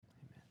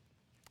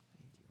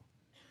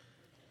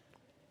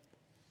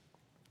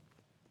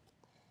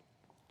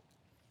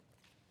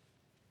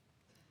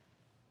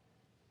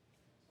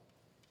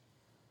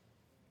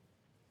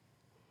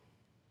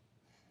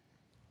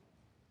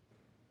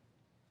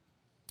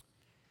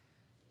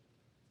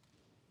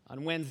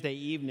On Wednesday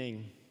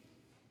evening,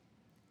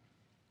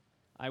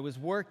 I was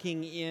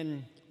working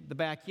in the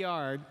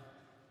backyard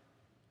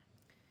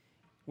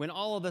when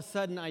all of a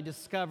sudden I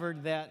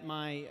discovered that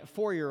my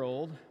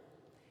 4-year-old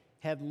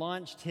had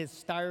launched his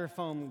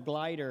styrofoam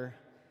glider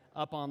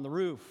up on the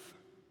roof.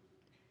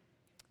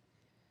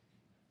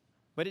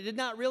 But it did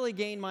not really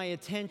gain my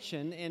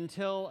attention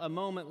until a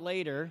moment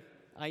later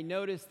I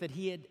noticed that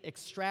he had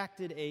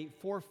extracted a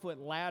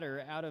 4-foot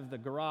ladder out of the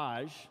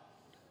garage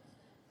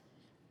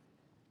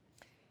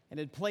and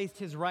had placed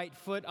his right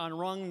foot on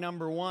rung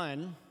number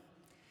 1,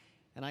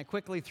 and I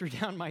quickly threw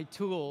down my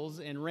tools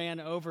and ran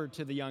over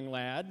to the young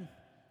lad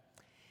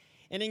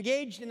and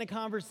engaged in a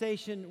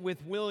conversation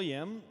with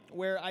William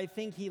where I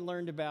think he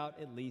learned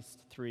about at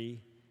least 3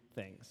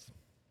 things.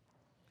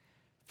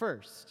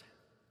 First,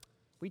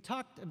 we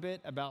talked a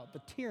bit about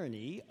the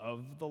tyranny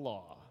of the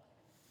law.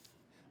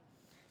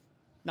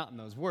 Not in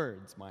those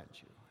words, mind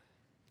you.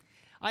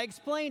 I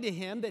explained to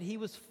him that he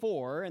was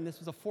 4, and this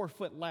was a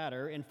 4-foot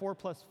ladder, and 4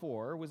 plus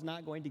 4 was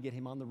not going to get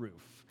him on the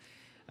roof.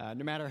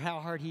 No matter how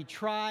hard he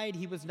tried,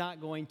 he was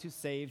not going to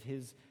save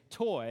his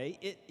toy.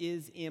 It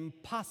is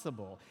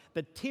impossible.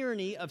 The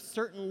tyranny of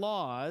certain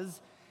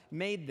laws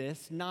made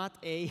this not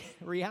a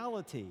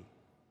reality.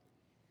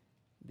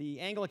 The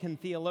Anglican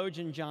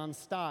theologian John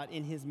Stott,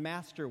 in his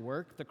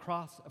masterwork, The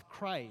Cross of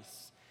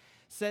Christ,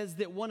 says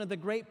that one of the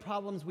great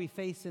problems we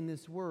face in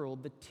this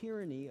world, the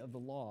tyranny of the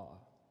law.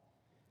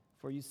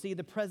 For you see,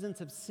 the presence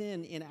of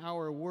sin in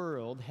our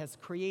world has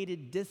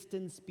created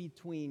distance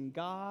between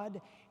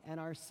God and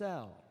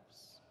ourselves.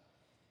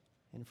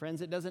 And friends,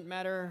 it doesn't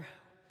matter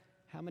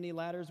how many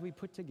ladders we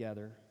put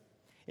together.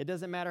 It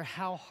doesn't matter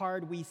how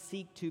hard we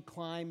seek to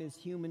climb as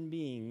human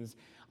beings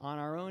on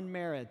our own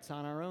merits,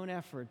 on our own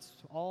efforts,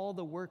 all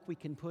the work we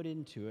can put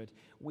into it,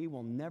 we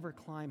will never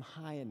climb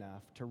high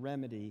enough to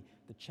remedy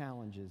the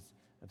challenges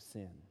of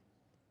sin.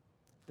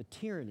 The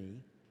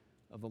tyranny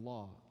of the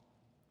law.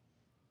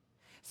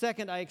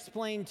 Second, I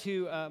explained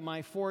to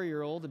my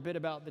 4-year-old a bit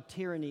about the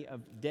tyranny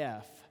of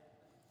death.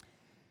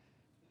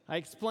 I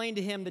explained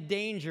to him the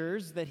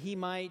dangers that he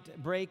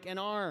might break an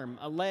arm,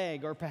 a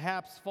leg, or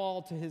perhaps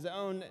fall to his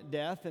own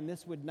death, and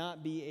this would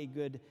not be a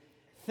good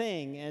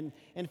thing. And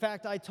in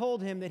fact, I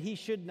told him that he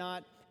should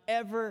not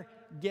ever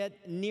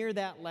get near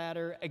that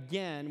ladder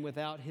again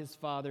without his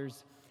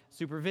father's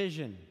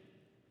supervision.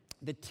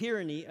 The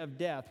tyranny of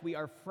death. We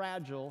are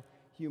fragile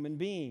human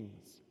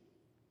beings.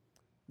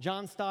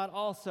 John Stott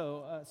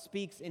also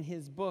speaks in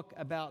his book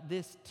about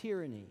this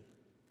tyranny,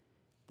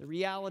 the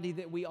reality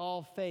that we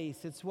all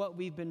face. It's what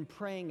we've been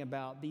praying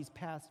about these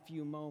past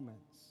few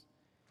moments.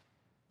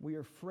 We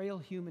are frail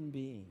human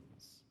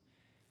beings.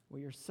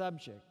 We are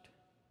subject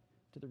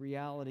to the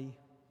reality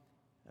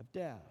of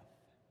death.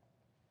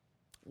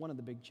 One of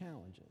the big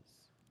challenges.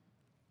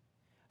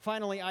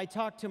 Finally, I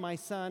talked to my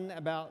son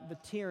about the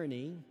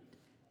tyranny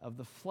of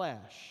the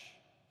flesh.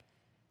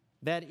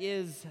 That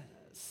is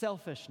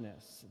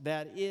selfishness.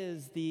 That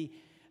is the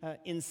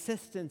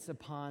insistence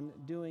upon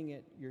doing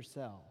it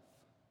yourself.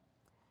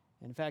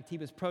 In fact, he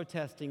was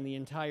protesting the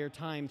entire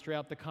time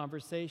throughout the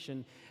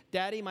conversation.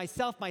 Daddy,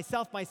 myself,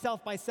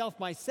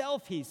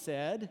 he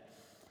said.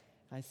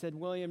 I said,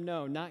 William,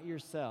 no, not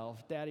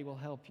yourself. Daddy will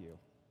help you.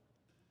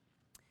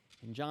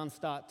 And John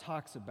Stott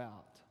talks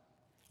about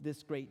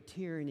this great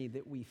tyranny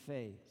that we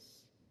face.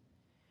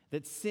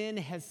 That sin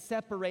has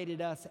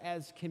separated us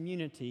as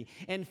community.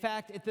 In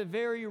fact, at the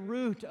very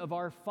root of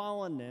our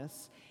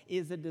fallenness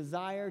is a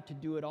desire to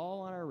do it all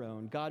on our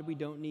own. God, we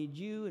don't need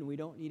you and we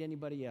don't need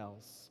anybody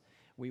else.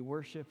 We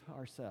worship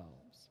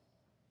ourselves.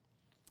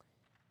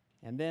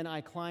 And then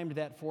I climbed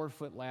that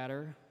 4-foot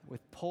ladder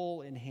with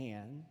pole in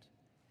hand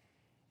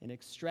and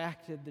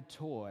extracted the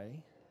toy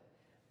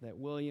that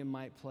William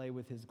might play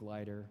with his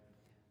glider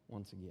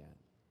once again.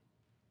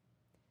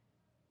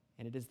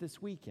 And it is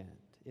this weekend,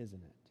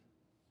 isn't it,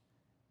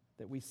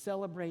 that we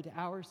celebrate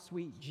our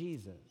sweet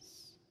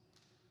Jesus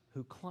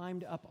who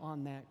climbed up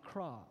on that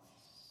cross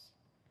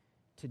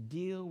to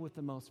deal with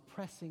the most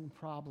pressing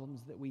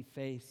problems that we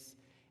face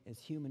as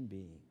human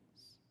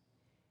beings.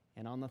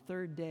 And on the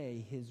 3rd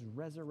day, his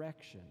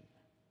resurrection,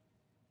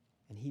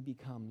 and he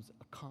becomes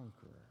a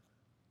conqueror.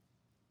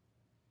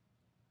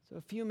 So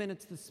a few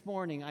minutes this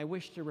morning, I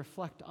wish to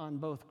reflect on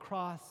both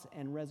cross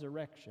and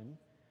resurrection.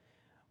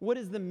 What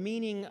is the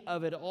meaning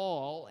of it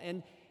all?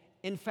 And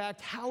in fact,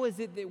 how is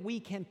it that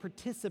we can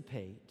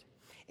participate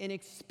and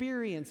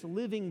experience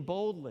living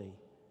boldly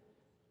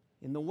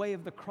in the way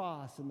of the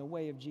cross, in the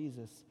way of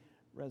Jesus'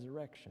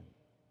 resurrection?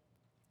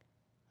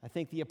 I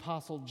think the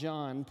Apostle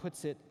John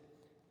puts it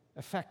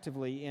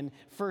effectively in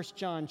 1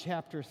 John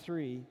chapter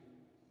 3.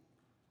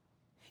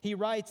 He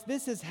writes,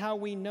 "This is how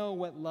we know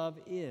what love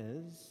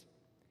is.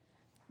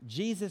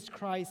 Jesus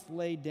Christ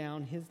laid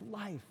down his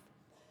life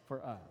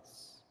for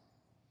us.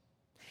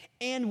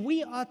 And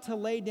we ought to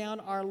lay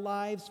down our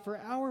lives for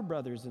our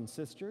brothers and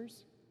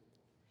sisters.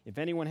 If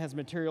anyone has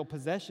material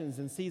possessions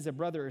and sees a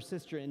brother or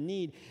sister in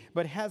need,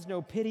 but has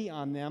no pity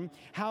on them,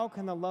 how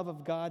can the love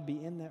of God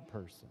be in that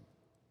person?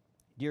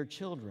 Dear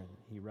children,"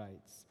 he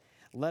writes,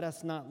 Let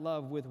us not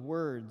love with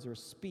words or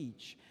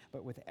speech,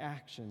 but with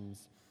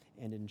actions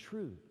and in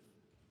truth.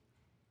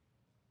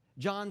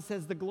 John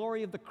says the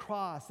glory of the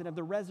cross and of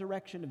the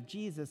resurrection of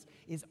Jesus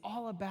is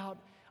all about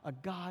a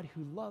God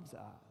who loves us.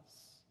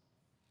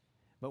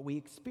 But we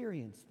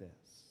experience this.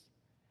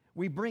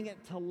 We bring it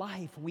to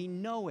life. We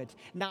know it,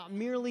 not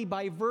merely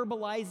by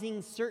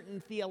verbalizing certain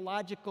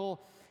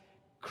theological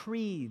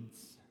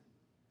creeds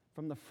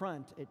from the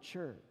front at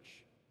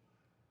church,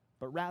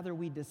 but rather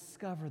we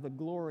discover the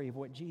glory of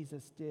what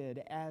Jesus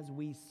did as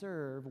we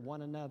serve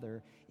one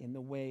another in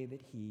the way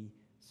that he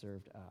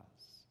served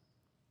us.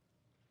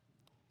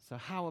 So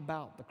how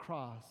about the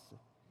cross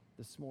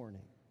this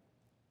morning?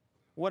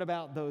 What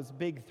about those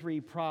big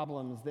three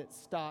problems that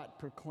Stott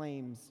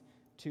proclaims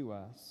to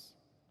us?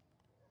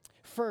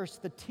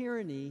 First, the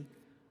tyranny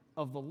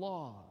of the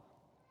law.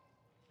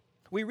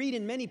 We read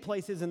in many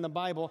places in the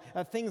Bible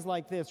things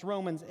like this,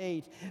 Romans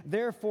 8,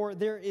 therefore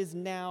there is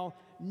now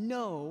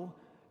no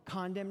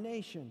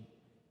condemnation.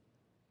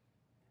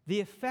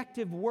 The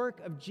effective work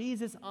of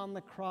Jesus on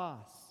the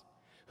cross,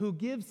 who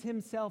gives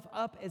himself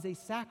up as a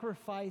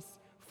sacrifice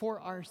for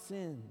our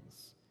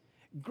sins.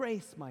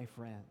 Grace, my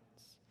friends.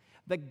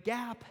 The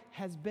gap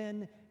has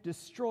been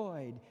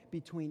destroyed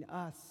between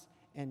us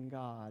and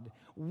God.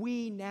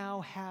 We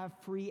now have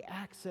free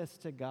access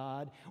to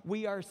God.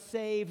 We are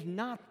saved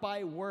not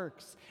by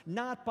works,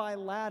 not by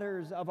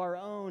ladders of our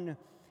own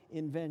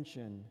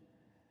invention,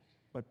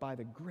 but by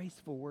the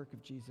graceful work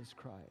of Jesus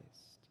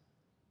Christ.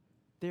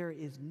 There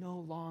is no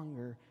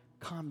longer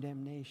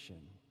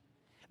condemnation.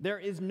 There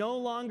is no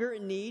longer a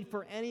need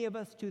for any of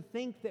us to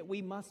think that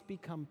we must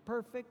become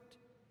perfect,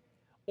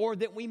 or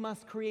that we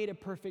must create a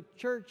perfect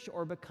church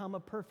or become a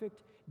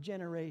perfect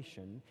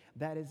generation.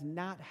 That is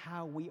not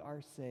how we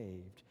are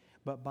saved,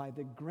 but by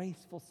the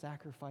graceful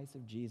sacrifice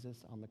of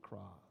Jesus on the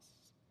cross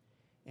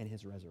and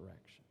his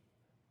resurrection.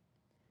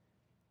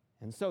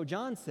 And so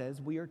John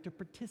says we are to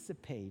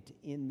participate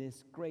in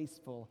this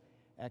graceful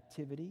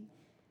activity,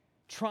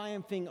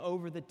 triumphing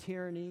over the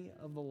tyranny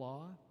of the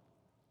law.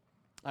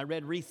 I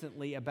read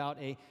recently about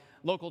a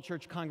local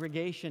church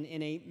congregation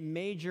in a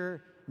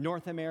major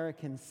North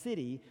American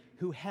city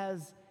who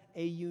has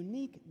a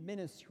unique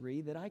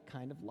ministry that I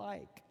kind of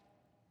like.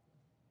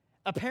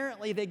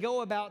 Apparently, they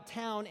go about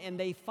town and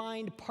they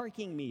find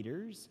parking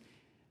meters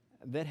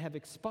that have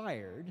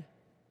expired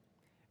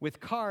with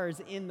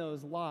cars in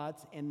those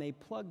lots, and they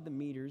plug the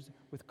meters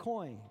with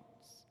coins.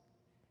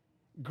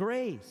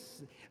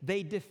 Grace.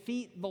 They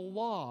defeat the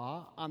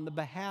law on the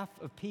behalf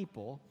of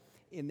people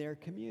in their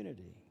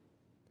community.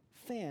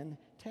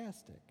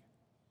 Fantastic.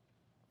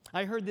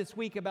 I heard this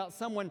week about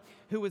someone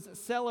who was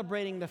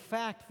celebrating the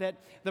fact that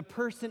the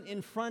person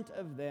in front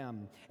of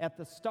them at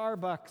the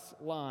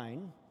Starbucks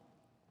line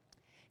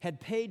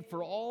had paid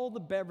for all the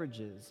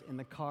beverages in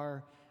the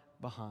car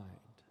behind.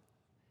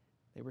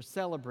 They were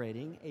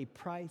celebrating a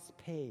price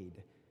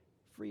paid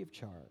free of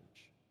charge.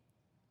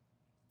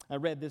 I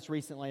read this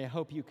recently. I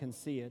hope you can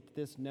see it.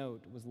 This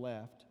note was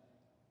left.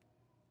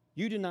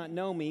 You do not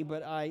know me,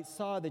 but I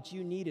saw that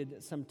you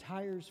needed some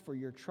tires for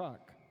your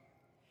truck.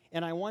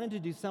 And I wanted to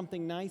do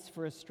something nice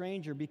for a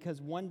stranger because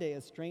one day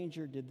a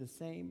stranger did the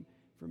same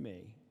for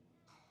me.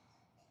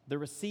 The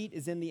receipt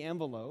is in the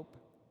envelope,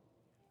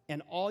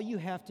 and all you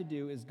have to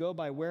do is go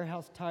by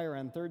Warehouse Tire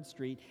on 3rd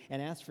Street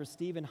and ask for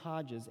Stephen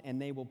Hodges,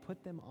 and they will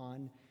put them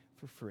on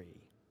for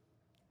free.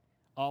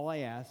 All I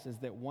ask is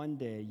that one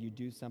day you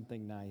do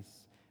something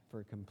nice for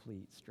a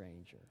complete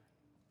stranger.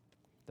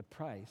 The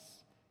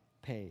price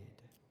paid.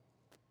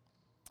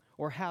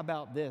 Or how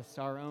about this,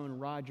 our own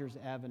Rogers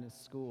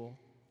Adventist School?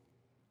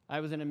 I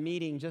was in a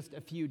meeting just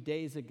a few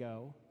days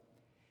ago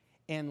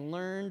and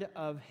learned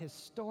of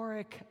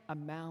historic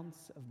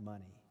amounts of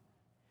money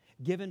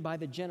given by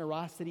the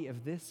generosity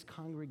of this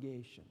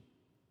congregation,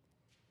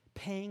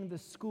 paying the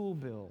school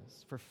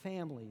bills for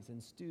families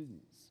and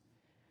students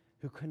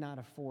who could not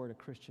afford a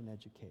Christian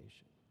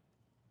education.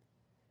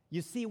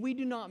 You see, we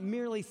do not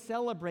merely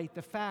celebrate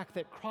the fact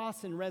that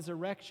cross and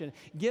resurrection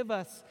give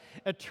us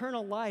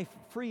eternal life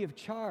free of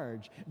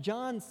charge.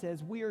 John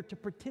says we are to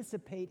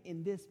participate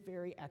in this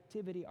very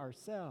activity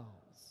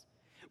ourselves.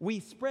 We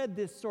spread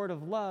this sort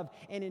of love,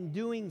 and in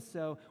doing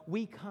so,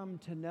 we come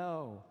to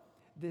know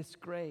this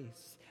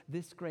grace,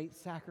 this great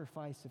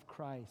sacrifice of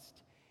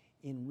Christ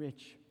in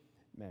rich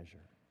measure.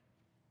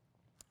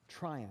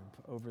 Triumph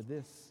over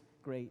this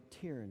great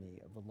tyranny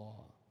of the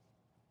law.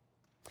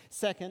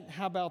 Second,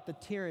 how about the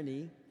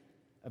tyranny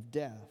of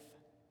death?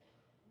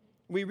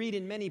 We read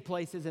in many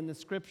places in the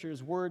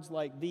scriptures words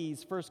like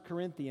these, 1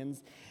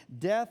 Corinthians,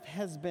 death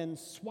has been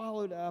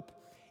swallowed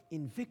up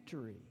in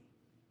victory.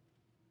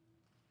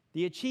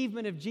 The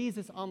achievement of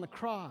Jesus on the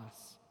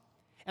cross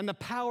and the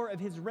power of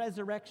his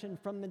resurrection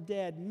from the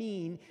dead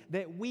mean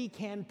that we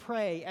can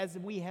pray, as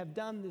we have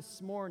done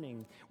this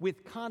morning,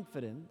 with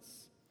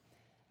confidence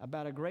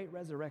about a great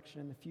resurrection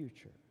in the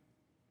future.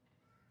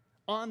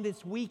 On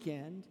this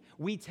weekend,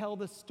 we tell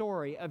the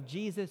story of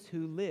Jesus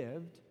who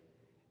lived,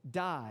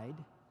 died,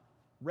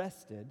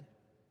 rested,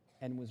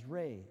 and was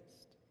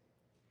raised.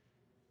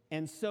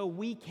 And so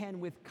we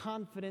can with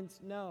confidence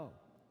know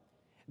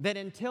that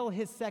until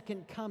his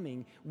second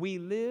coming, we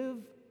live,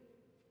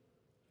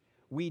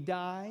 we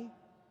die,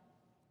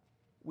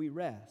 we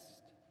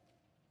rest,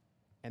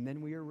 and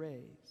then we are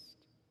raised.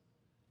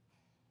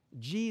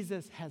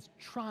 Jesus has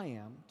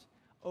triumphed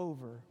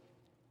over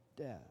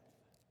death.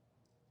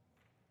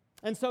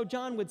 And so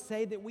John would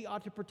say that we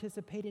ought to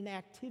participate in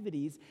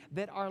activities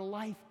that are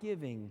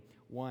life-giving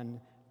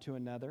one to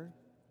another.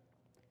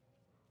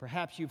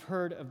 Perhaps you've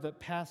heard of the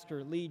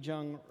pastor Lee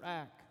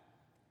Jung-rak,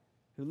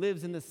 who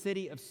lives in the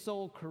city of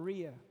Seoul,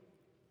 Korea.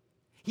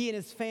 He and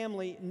his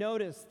family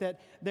noticed that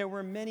there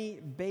were many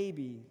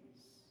babies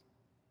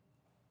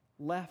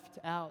left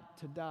out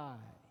to die,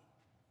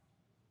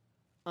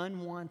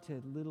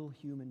 unwanted little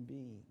human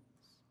beings.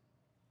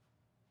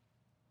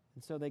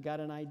 And so they got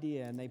an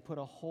idea, and they put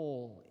a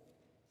hole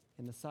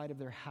in the side of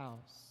their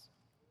house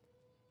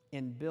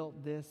and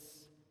built this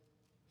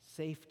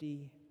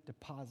safety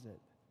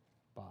deposit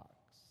box.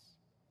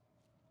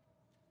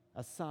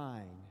 A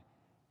sign,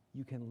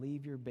 you can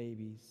leave your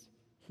babies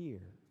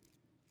here.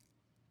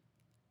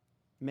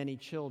 Many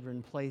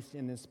children placed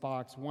in this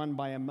box, one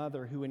by a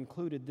mother who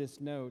included this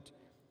note,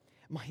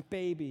 "My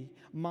baby,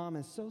 Mom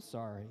is so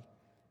sorry.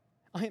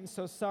 I am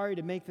so sorry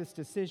to make this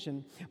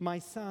decision. My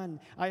son,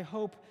 I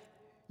hope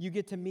you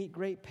get to meet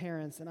great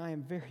parents, and I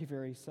am very,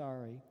 very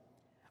sorry.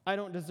 I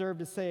don't deserve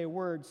to say a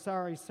word.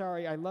 Sorry,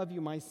 I love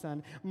you, my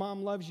son.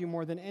 Mom loves you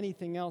more than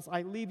anything else.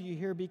 I leave you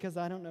here because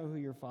I don't know who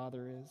your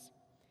father is.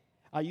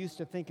 I used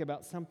to think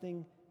about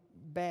something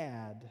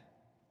bad,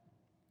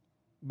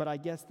 but I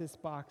guess this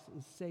box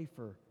is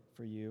safer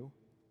for you.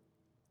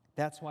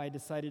 That's why I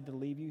decided to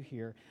leave you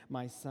here.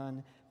 My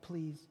son,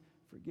 please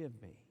forgive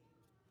me."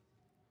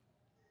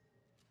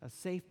 A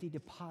safety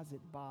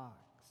deposit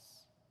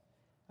box,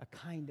 a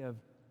kind of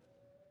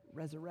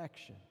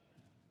resurrection,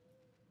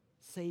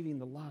 saving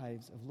the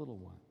lives of little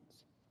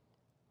ones.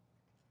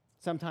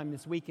 Sometime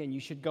this weekend, you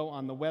should go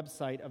on the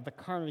website of the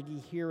Carnegie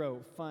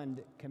Hero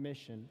Fund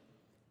Commission.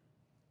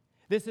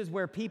 This is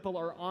where people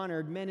are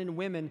honored, men and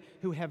women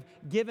who have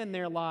given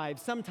their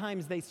lives.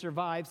 Sometimes they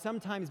survive,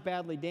 sometimes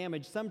badly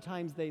damaged,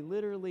 sometimes they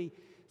literally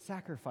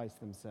sacrifice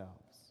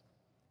themselves,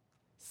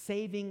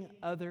 saving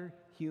other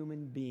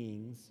human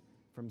beings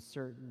from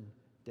certain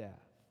death.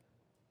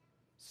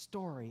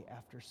 Story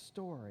after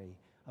story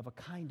of a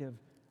kind of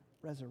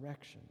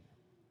resurrection.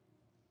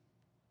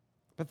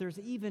 But there's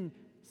even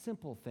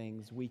simple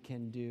things we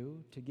can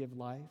do to give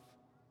life.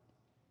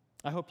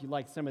 I hope you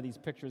like some of these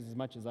pictures as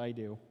much as I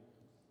do.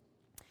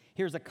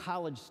 Here's a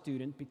college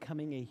student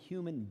becoming a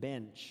human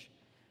bench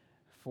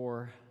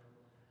for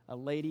a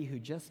lady who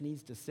just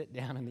needs to sit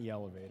down in the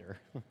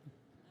elevator.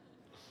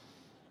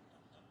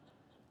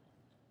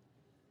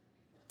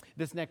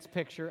 This next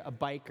picture, a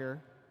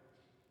biker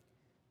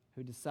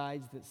who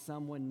decides that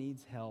someone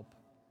needs help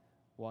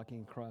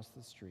walking across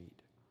the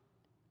street.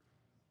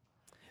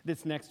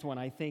 This next one,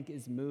 I think,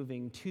 is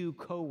moving. Two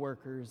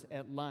co-workers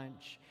at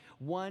lunch,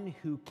 one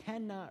who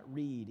cannot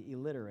read,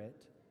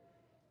 illiterate,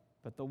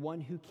 but the one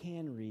who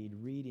can read,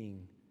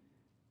 reading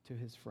to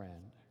his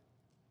friend.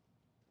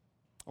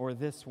 Or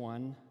this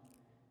one,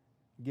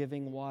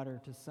 giving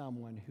water to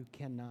someone who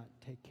cannot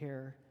take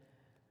care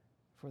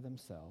for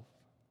themselves.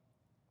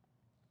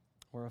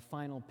 Or a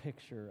final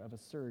picture of a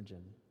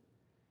surgeon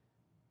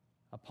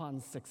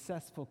upon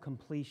successful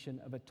completion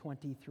of a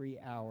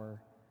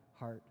 23-hour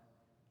heart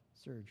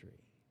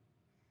surgery.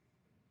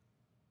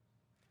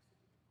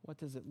 What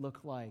does it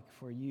look like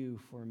for you,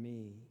 for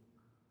me,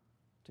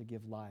 to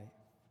give life?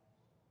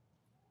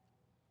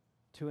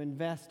 To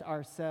invest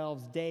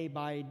ourselves day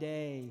by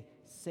day,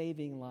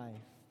 saving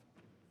life,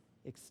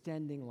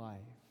 extending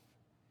life,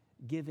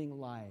 giving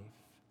life,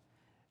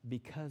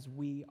 because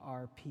we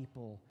are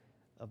people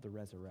of the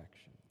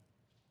resurrection.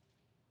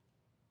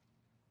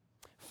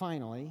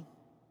 Finally,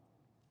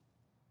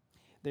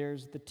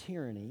 there's the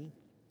tyranny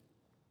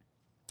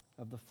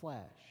of the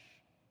flesh,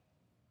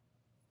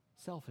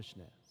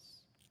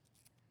 selfishness.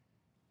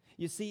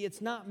 You see,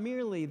 it's not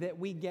merely that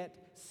we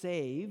get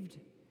saved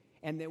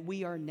and that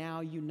we are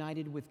now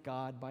united with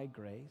God by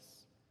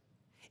grace.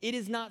 It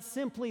is not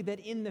simply that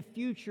in the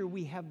future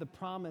we have the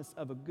promise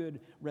of a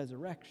good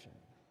resurrection.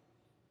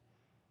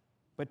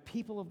 But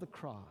people of the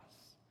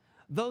cross,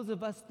 those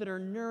of us that are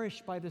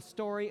nourished by the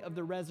story of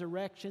the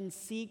resurrection,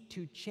 seek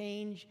to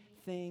change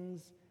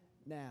things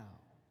now.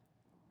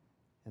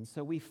 And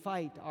so we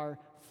fight our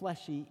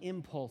fleshy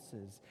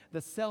impulses,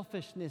 the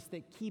selfishness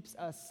that keeps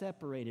us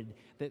separated,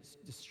 that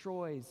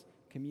destroys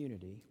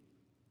community.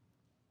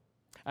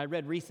 I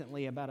read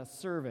recently about a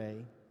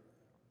survey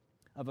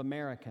of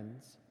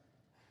Americans.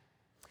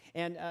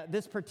 And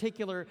this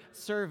particular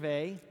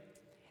survey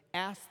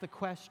asked the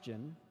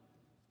question,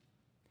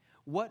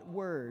 what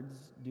words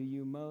do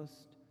you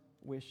most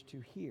wish to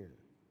hear?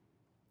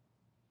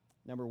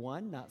 Number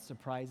one, not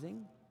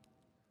surprising,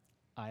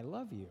 I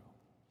love you.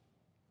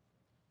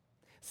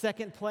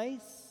 Second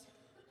place,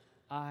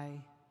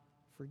 I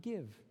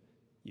forgive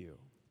you.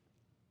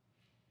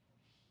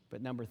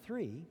 But number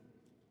three,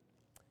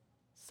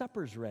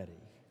 supper's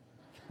ready.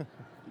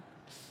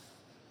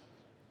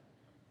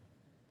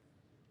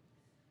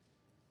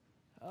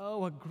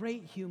 Oh, a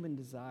great human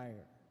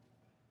desire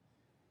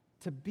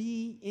to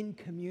be in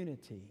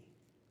community,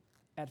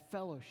 at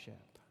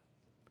fellowship,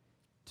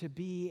 to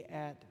be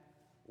at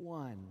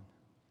one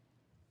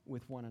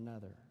with one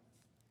another.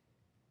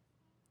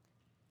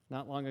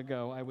 Not long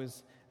ago, I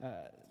was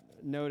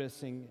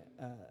noticing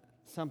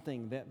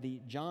something that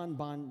the John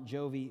Bon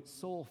Jovi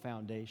Soul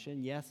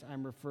Foundation, yes,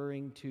 I'm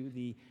referring to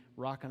the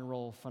rock and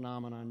roll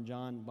phenomenon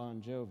John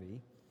Bon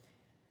Jovi.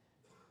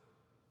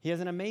 He has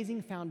an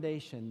amazing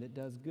foundation that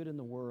does good in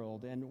the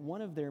world, and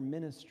one of their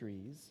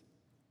ministries,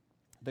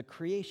 the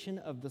creation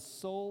of the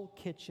Soul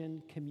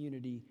Kitchen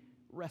Community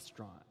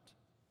Restaurant.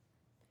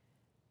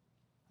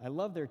 I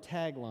love their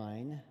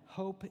tagline,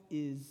 "Hope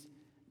is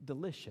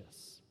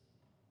delicious."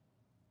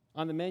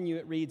 On the menu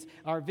it reads,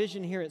 "Our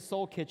vision here at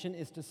Soul Kitchen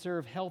is to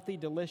serve healthy,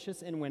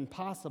 delicious, and when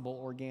possible,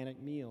 organic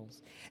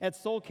meals. At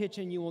Soul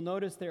Kitchen, you will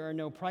notice there are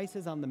no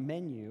prices on the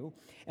menu,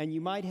 and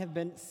you might have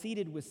been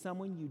seated with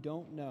someone you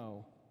don't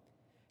know.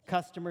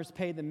 Customers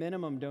pay the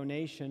minimum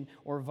donation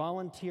or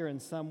volunteer in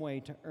some way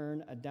to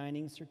earn a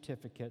dining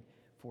certificate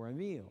for a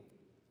meal."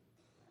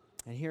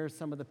 And here are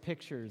some of the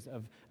pictures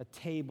of a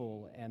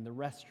table and the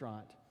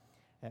restaurant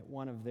at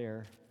one of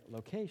their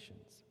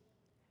locations.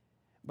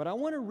 But I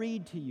want to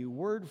read to you,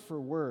 word for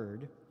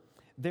word,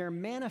 their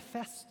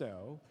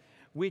manifesto,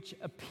 which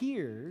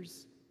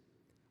appears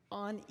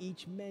on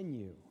each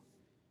menu.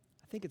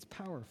 I think it's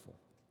powerful.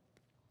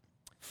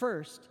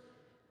 First,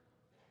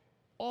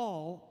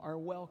 all are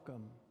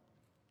welcome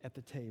at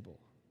the table.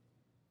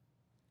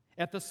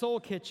 At the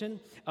Soul Kitchen,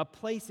 a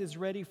place is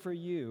ready for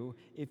you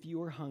if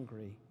you are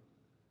hungry,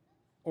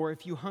 or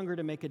if you hunger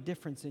to make a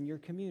difference in your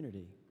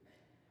community.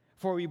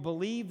 For we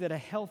believe that a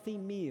healthy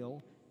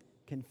meal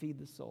can feed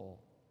the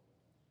soul.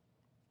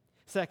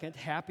 Second,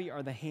 happy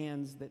are the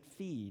hands that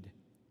feed.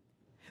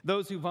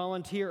 Those who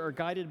volunteer are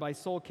guided by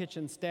Soul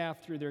Kitchen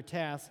staff through their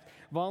tasks.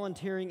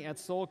 Volunteering at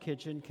Soul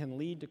Kitchen can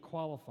lead to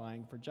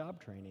qualifying for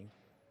job training.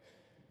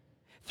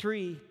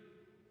 3,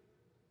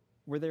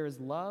 where there is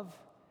love,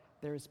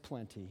 there is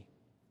plenty.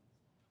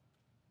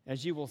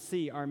 As you will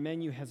see, our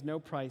menu has no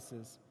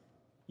prices.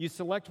 You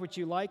select what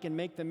you like and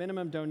make the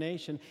minimum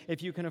donation.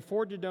 If you can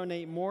afford to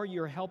donate more,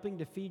 you're helping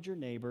to feed your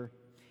neighbor.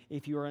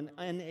 If you are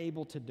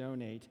unable to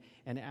donate,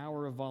 an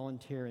hour of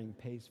volunteering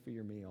pays for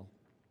your meal.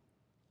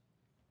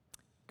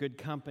 Good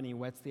company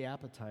whets the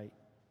appetite.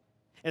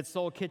 At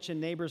Soul Kitchen,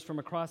 neighbors from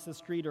across the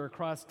street or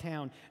across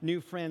town, new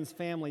friends,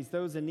 families,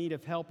 those in need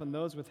of help and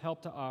those with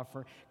help to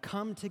offer,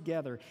 come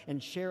together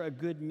and share a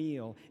good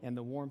meal and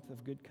the warmth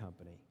of good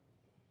company.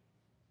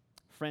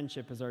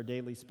 Friendship is our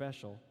daily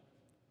special.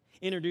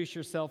 Introduce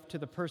yourself to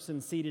the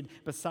person seated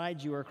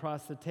beside you or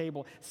across the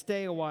table.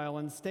 Stay a while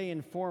and stay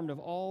informed of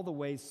all the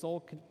ways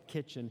Soul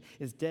Kitchen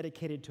is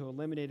dedicated to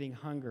eliminating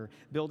hunger,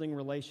 building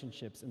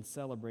relationships, and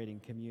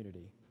celebrating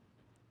community.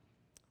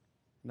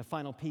 And the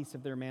final piece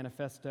of their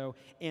manifesto,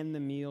 end the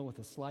meal with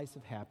a slice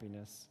of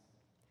happiness.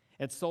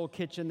 At Soul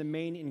Kitchen, the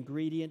main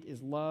ingredient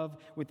is love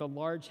with a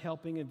large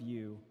helping of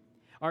you.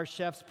 Our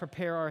chefs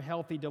prepare our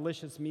healthy,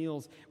 delicious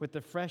meals with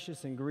the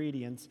freshest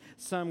ingredients,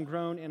 some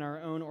grown in our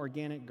own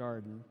organic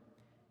garden.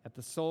 At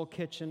the Soul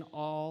Kitchen,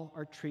 all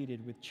are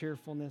treated with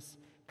cheerfulness,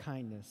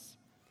 kindness,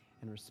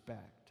 and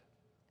respect.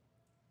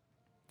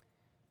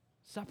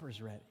 Supper's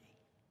ready.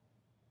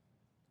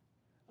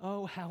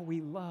 Oh, how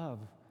we love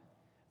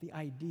the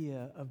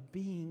idea of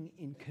being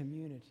in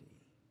community.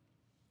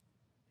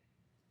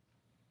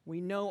 We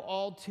know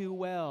all too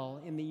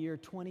well in the year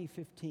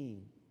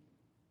 2015,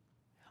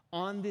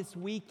 on this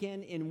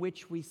weekend in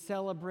which we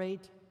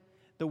celebrate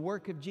the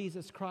work of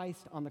Jesus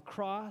Christ on the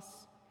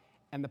cross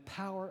and the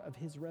power of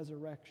his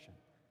resurrection,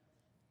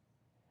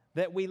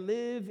 that we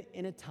live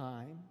in a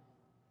time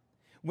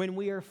when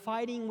we are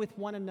fighting with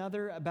one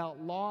another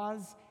about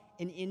laws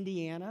in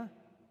Indiana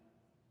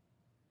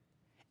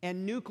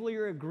and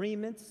nuclear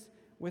agreements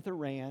with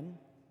Iran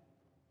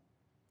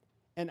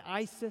and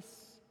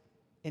ISIS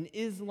and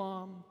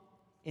Islam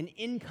and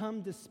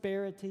income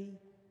disparity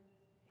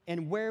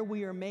and where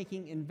we are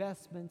making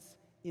investments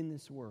in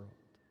this world.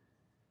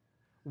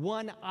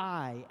 One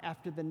eye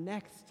after the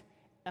next,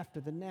 after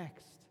the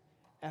next,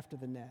 after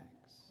the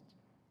next.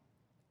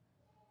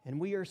 And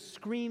we are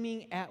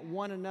screaming at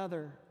one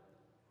another,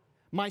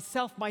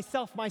 myself,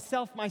 myself,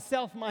 myself,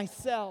 myself,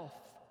 myself.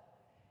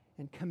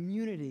 And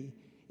community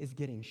is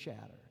getting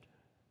shattered.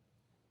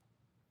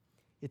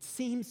 It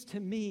seems to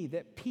me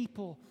that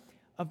people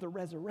of the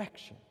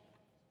resurrection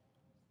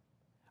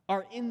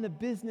are in the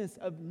business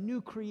of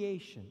new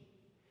creation,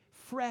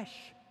 fresh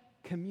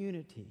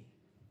community,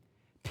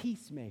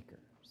 peacemakers,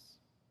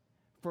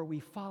 for we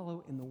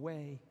follow in the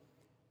way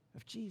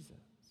of Jesus.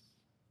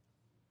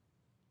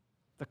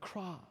 The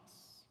cross,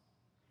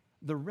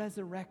 the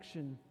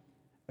resurrection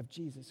of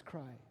Jesus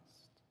Christ,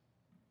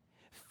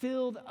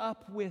 filled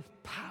up with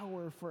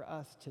power for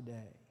us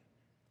today.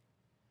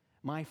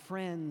 My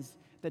friends,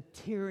 the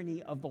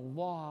tyranny of the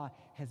law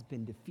has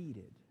been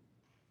defeated.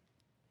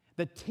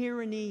 The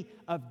tyranny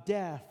of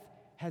death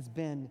has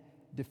been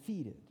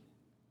defeated.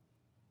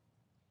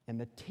 And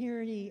the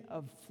tyranny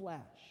of flesh,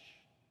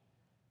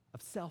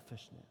 of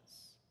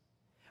selfishness,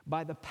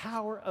 by the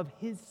power of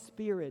His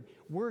Spirit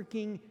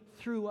working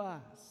through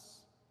us,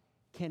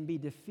 can be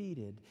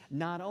defeated,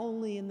 not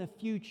only in the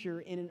future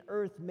in an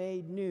earth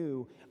made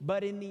new,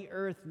 but in the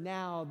earth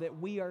now that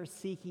we are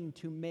seeking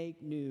to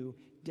make new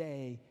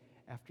day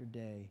after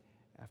day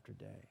after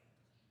day.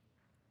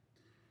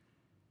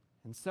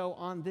 And so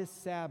on this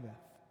Sabbath,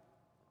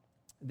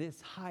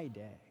 this high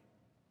day,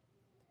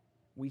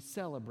 we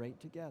celebrate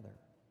together.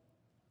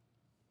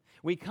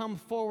 We come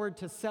forward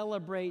to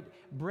celebrate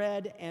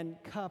bread and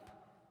cup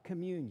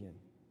communion,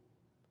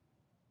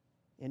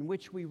 in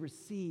which we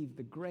receive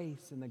the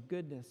grace and the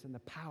goodness and the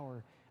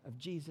power of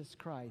Jesus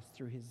Christ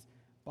through His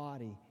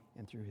body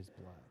and through His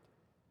blood.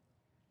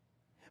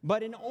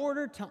 But in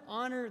order to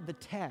honor the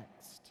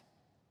text,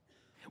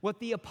 what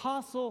the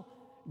Apostle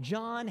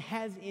John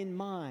has in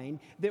mind,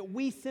 that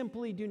we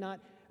simply do not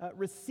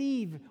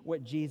receive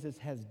what Jesus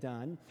has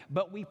done,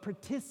 but we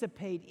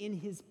participate in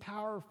His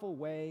powerful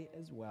way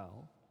as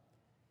well,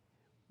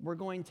 we're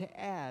going to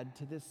add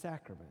to this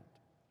sacrament.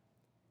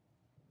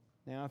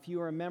 Now, if you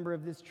are a member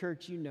of this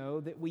church, you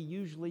know that we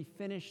usually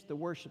finish the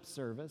worship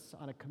service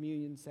on a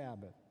communion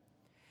Sabbath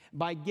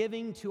by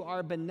giving to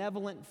our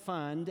benevolent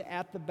fund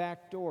at the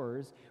back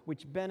doors,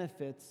 which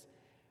benefits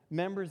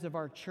members of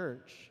our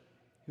church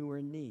who are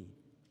in need.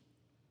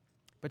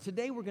 But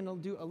today we're going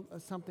to do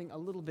something a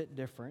little bit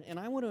different, and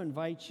I want to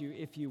invite you,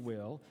 if you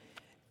will,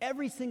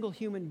 every single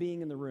human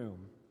being in the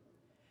room,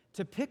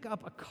 to pick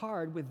up a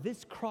card with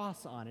this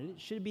cross on it.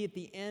 It should be at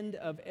the end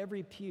of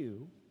every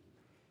pew.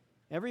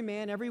 Every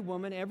man, every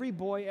woman, every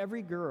boy,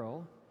 every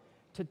girl,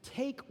 to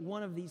take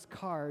one of these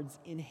cards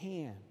in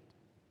hand.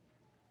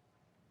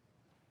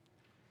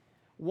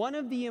 One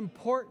of the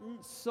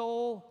important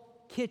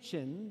soul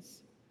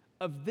kitchens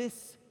of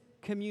this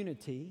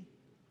community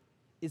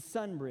is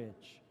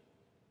Sunbridge.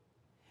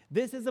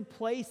 This is a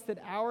place that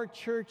our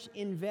church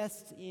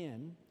invests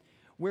in,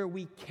 where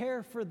we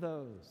care for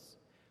those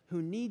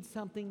who need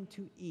something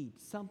to eat,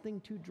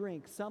 something to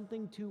drink,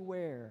 something to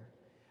wear,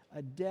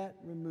 a debt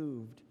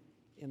removed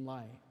in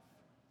life.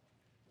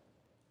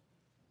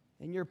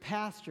 And your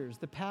pastors,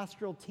 the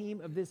pastoral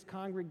team of this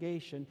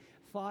congregation,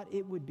 thought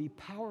it would be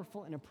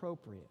powerful and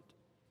appropriate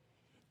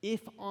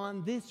if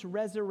on this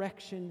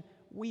resurrection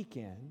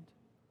weekend,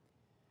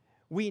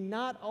 we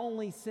not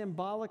only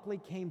symbolically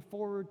came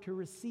forward to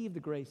receive the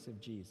grace of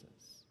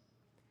Jesus,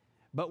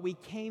 but we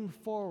came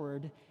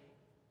forward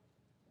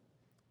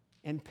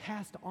and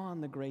passed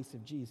on the grace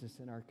of Jesus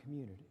in our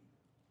community.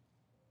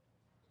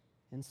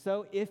 And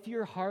so if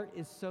your heart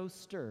is so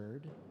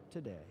stirred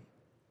today,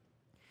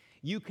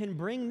 you can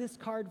bring this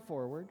card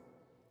forward.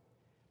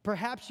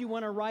 Perhaps you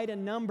want to write a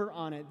number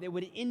on it that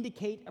would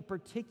indicate a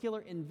particular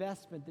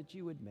investment that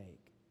you would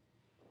make.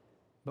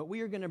 But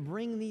we are going to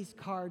bring these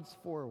cards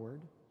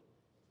forward,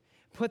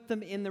 put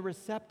them in the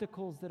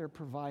receptacles that are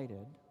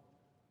provided.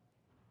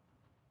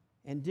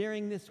 And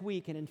during this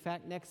week, and in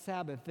fact next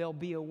Sabbath, there'll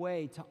be a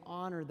way to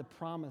honor the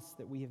promise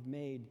that we have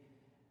made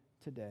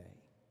today.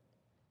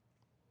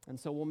 And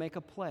so we'll make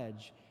a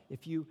pledge,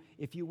 if you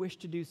wish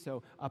to do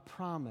so, a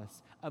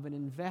promise of an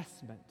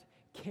investment,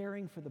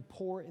 caring for the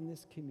poor in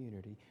this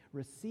community,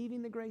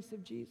 receiving the grace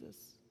of Jesus,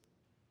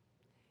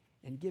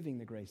 and giving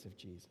the grace of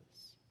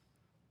Jesus.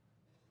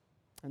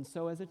 And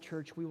so as a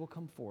church, we will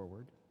come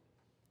forward,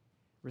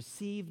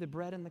 receive the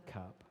bread and the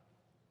cup,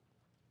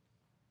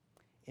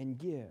 and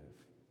give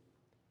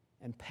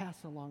and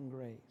pass along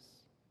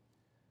grace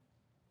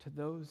to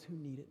those who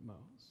need it most.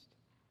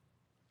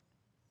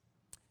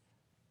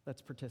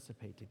 Let's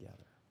participate together.